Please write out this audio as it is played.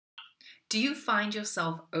Do you find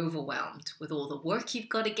yourself overwhelmed with all the work you've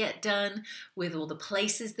got to get done, with all the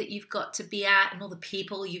places that you've got to be at, and all the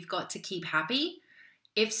people you've got to keep happy?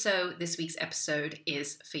 If so, this week's episode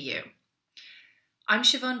is for you. I'm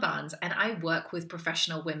Siobhan Barnes, and I work with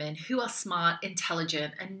professional women who are smart,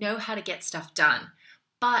 intelligent, and know how to get stuff done,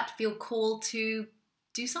 but feel called to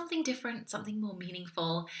do something different, something more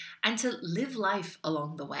meaningful, and to live life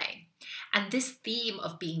along the way. And this theme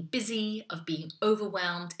of being busy, of being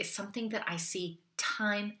overwhelmed, is something that I see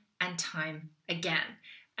time and time again.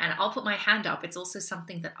 And I'll put my hand up, it's also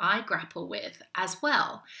something that I grapple with as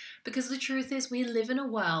well. Because the truth is, we live in a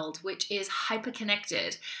world which is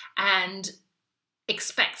hyper-connected and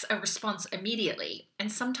expects a response immediately. And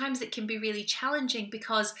sometimes it can be really challenging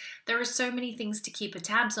because there are so many things to keep a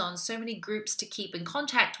tabs on, so many groups to keep in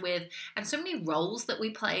contact with, and so many roles that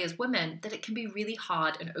we play as women that it can be really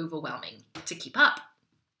hard and overwhelming to keep up.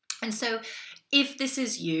 And so if this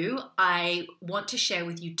is you, I want to share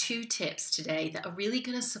with you 2 tips today that are really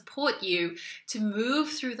going to support you to move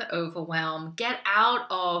through the overwhelm, get out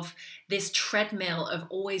of this treadmill of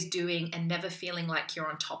always doing and never feeling like you're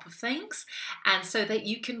on top of things, and so that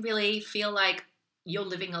you can really feel like you're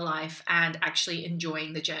living a life and actually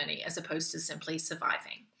enjoying the journey as opposed to simply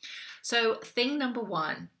surviving. So thing number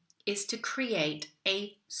 1 is to create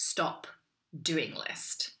a stop doing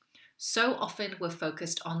list. So often we're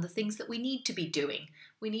focused on the things that we need to be doing.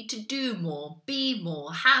 We need to do more, be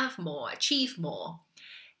more, have more, achieve more.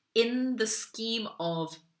 In the scheme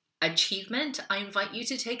of achievement, I invite you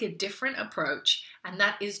to take a different approach, and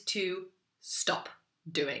that is to stop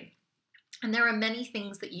doing. And there are many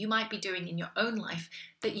things that you might be doing in your own life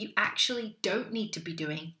that you actually don't need to be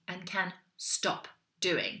doing and can stop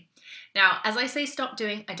doing. Now, as I say stop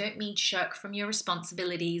doing, I don't mean shirk from your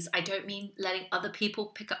responsibilities. I don't mean letting other people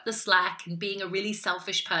pick up the slack and being a really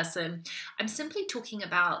selfish person. I'm simply talking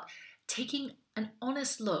about taking an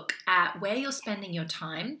honest look at where you're spending your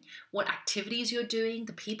time, what activities you're doing,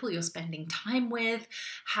 the people you're spending time with,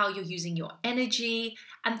 how you're using your energy,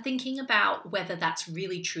 and thinking about whether that's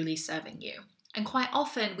really truly serving you. And quite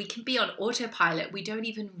often we can be on autopilot. We don't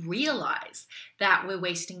even realize that we're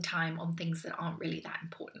wasting time on things that aren't really that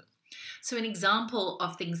important. So an example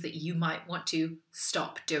of things that you might want to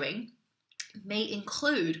stop doing may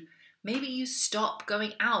include maybe you stop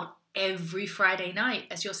going out every Friday night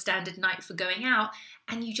as your standard night for going out,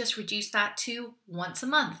 and you just reduce that to once a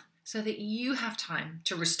month so that you have time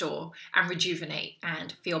to restore and rejuvenate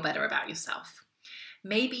and feel better about yourself.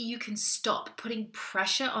 Maybe you can stop putting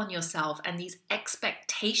pressure on yourself and these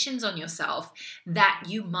expectations on yourself that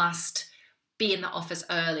you must be in the office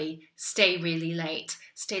early, stay really late,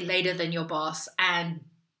 stay later than your boss, and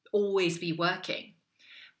always be working.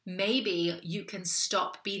 Maybe you can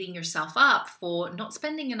stop beating yourself up for not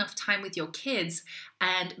spending enough time with your kids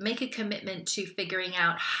and make a commitment to figuring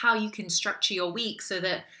out how you can structure your week so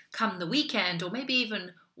that come the weekend, or maybe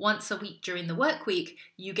even once a week during the work week,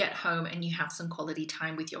 you get home and you have some quality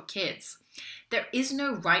time with your kids. There is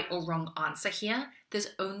no right or wrong answer here. There's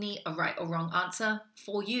only a right or wrong answer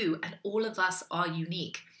for you, and all of us are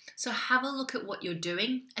unique. So have a look at what you're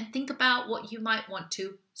doing and think about what you might want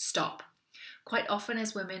to stop. Quite often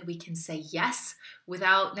as women, we can say yes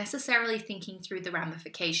without necessarily thinking through the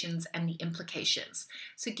ramifications and the implications.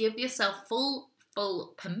 So give yourself full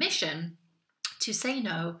permission to say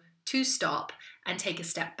no, to stop, and take a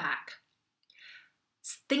step back.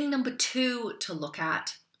 Thing number 2 to look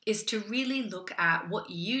at is to really look at what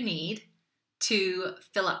you need to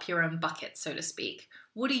fill up your own bucket, so to speak.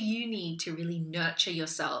 What do you need to really nurture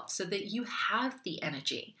yourself so that you have the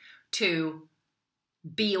energy to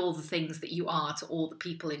be all the things that you are to all the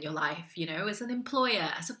people in your life, as an employer,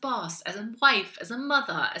 as a boss, as a wife, as a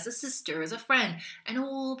mother, as a sister, as a friend, and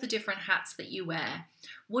all the different hats that you wear.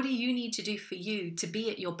 What do you need to do for you to be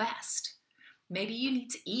at your best? Maybe you need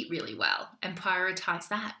to eat really well and prioritize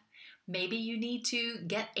that. Maybe you need to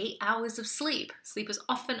get 8 hours of sleep. Sleep is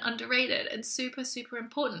often underrated and super, super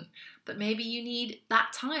important. But maybe you need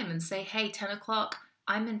that time and say, hey, 10 o'clock,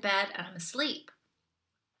 I'm in bed and I'm asleep.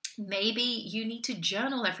 Maybe you need to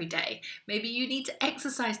journal every day. Maybe you need to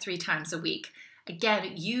exercise 3 times a week.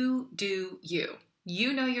 Again, you do you.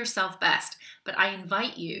 You know yourself best, but I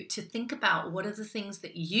invite you to think about what are the things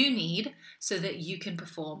that you need so that you can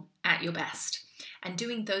perform at your best. And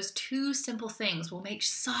doing those 2 simple things will make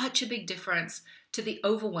such a big difference to the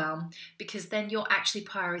overwhelm, because then you're actually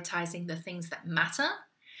prioritizing the things that matter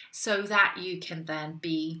so that you can then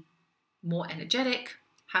be more energetic,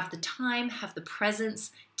 have the time, have the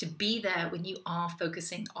presence to be there when you are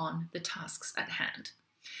focusing on the tasks at hand.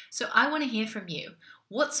 So I want to hear from you.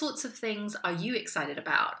 What sorts of things are you excited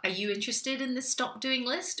about? Are you interested in this stop doing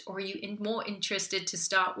list, or are you more interested to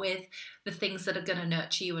start with the things that are going to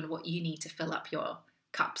nurture you and what you need to fill up your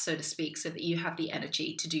cup, so to speak, so that you have the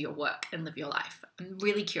energy to do your work and live your life? I'm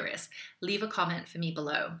really curious. Leave a comment for me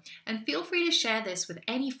below, and feel free to share this with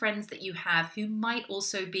any friends that you have who might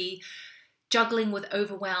also be juggling with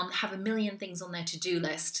overwhelm, have a million things on their to-do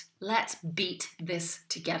list. Let's beat this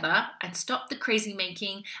together and stop the crazy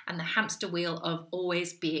making and the hamster wheel of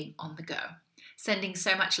always being on the go. Sending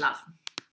so much love.